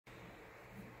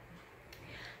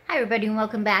Hi everybody and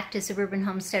welcome back to Suburban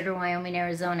Homesteader, Wyoming,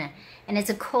 Arizona. And it's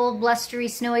a cold, blustery,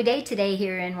 snowy day today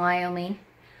here in Wyoming.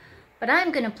 But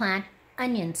I'm going to plant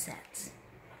onion sets.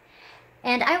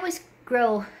 And I always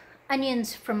grow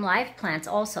onions from live plants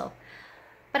also.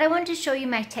 But I wanted to show you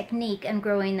my technique on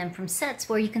growing them from sets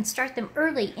where you can start them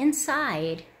early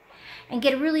inside and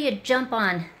get really a jump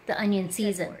on the onion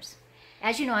season.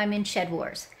 As you know, I'm in Shed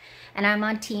Wars and I'm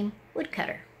on Team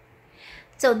Woodcutter.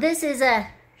 So this is a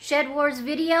Shed Wars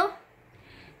video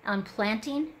on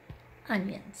planting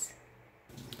onions.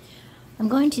 I'm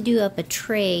going to do up a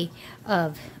tray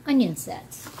of onion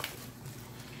sets.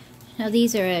 Now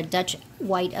these are a Dutch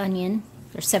white onion.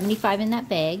 There's 75 in that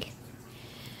bag.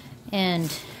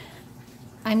 And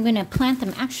I'm going to plant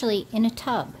them actually in a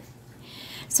tub.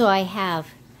 So I have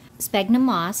sphagnum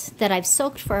moss that I've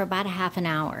soaked for about a half an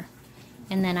hour.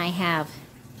 And then I have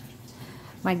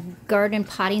my garden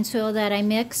potting soil that I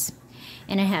mix.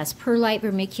 And it has perlite,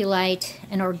 vermiculite,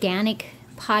 an organic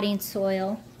potting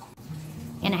soil,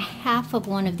 and a half of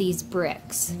one of these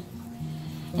bricks.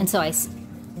 And so I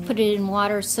put it in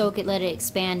water, soak it, let it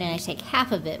expand, and I take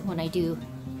half of it when I do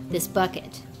this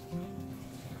bucket.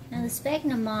 Now the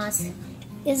sphagnum moss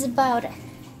is about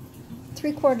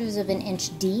 3/4 of an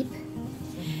inch deep.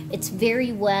 It's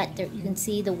very wet. There, you can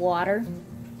see the water.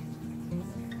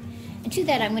 And to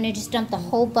that I'm going to just dump the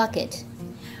whole bucket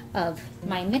of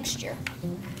my mixture.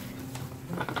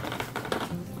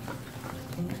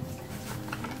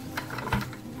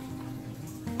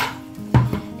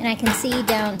 And I can see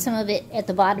down some of it at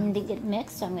the bottom to get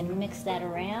mixed, so I'm going to mix that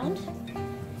around.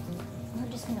 I'm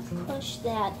just going to push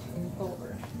that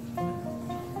over.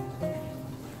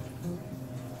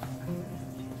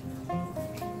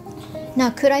 Now,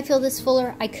 could I fill this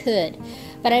fuller? I could,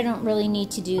 but I don't really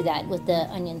need to do that with the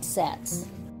onion sets.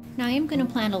 Now I am going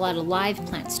to plant a lot of live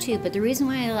plants too, but the reason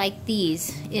why I like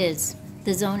these is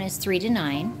the zone is 3 to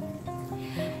 9.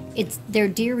 They're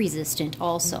deer resistant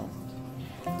also.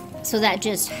 So that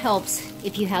just helps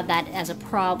if you have that as a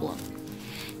problem.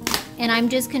 And I'm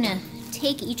just going to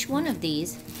take each one of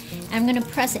these and I'm going to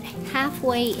press it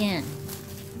halfway in.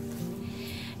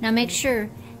 Now make sure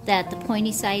that the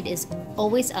pointy side is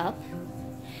always up,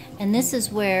 and this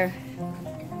is where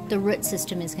the root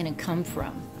system is going to come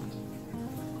from.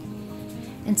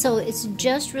 And so it's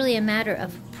just really a matter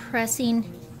of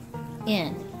pressing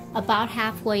in, about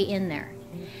halfway in there.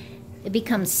 It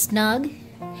becomes snug.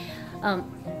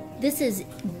 This is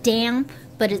damp,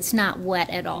 but it's not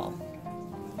wet at all.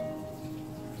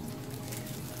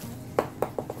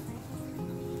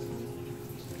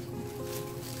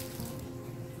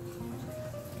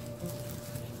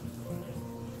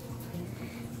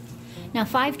 Now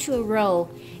 5 to a row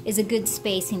is a good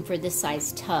spacing for this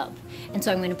size tub. And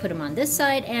so I'm going to put them on this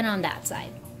side and on that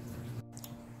side.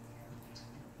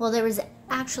 Well, there was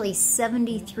actually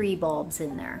 73 bulbs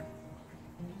in there.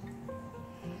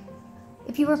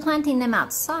 If you were planting them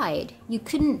outside, you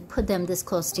couldn't put them this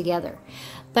close together.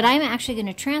 But I'm actually going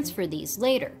to transfer these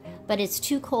later. But it's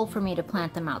too cold for me to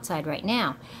plant them outside right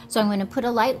now. So I'm going to put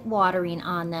a light watering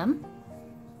on them.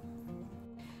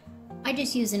 I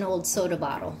just use an old soda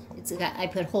bottle. I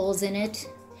put holes in it,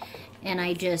 and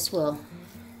I just will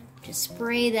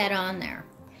spray that on there.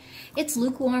 It's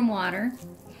lukewarm water,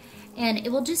 and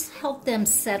it will just help them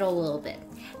settle a little bit.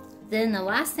 Then the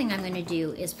last thing I'm going to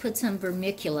do is put some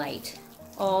vermiculite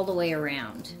all the way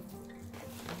around.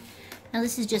 Now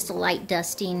this is just a light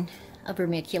dusting of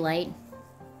vermiculite.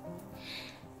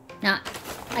 Now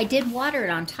I did water it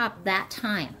on top that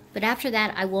time, but after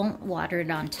that I won't water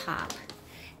it on top.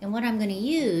 And what I'm going to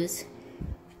use,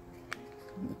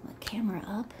 move my camera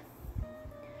up,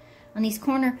 on these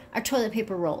corner are toilet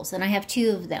paper rolls, and I have 2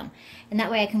 of them. And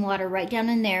that way I can water right down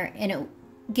in there, and it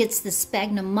gets the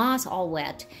sphagnum moss all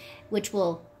wet, which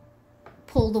will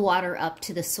pull the water up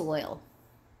to the soil.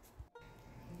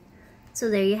 So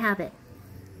there you have it.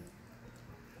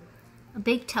 A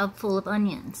big tub full of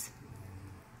onions.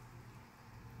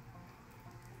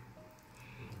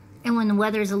 And when the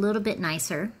weather is a little bit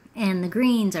nicer, and the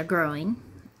greens are growing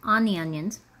on the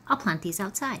onions, I'll plant these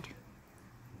outside.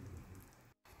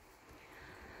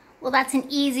 Well, that's an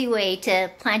easy way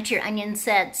to plant your onion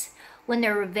sets when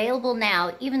they're available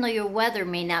now, even though your weather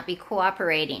may not be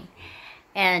cooperating.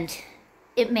 And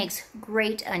it makes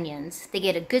great onions. They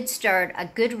get a good start, a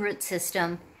good root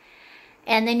system,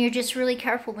 and then you're just really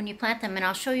careful when you plant them, and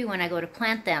I'll show you when I go to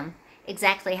plant them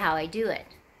exactly how I do it.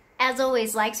 As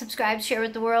always, like, subscribe, share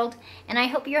with the world, and I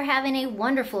hope you're having a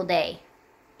wonderful day,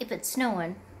 if it's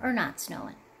snowing or not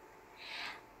snowing.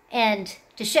 And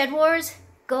to Shed Wars,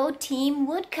 go Team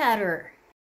Woodcutter!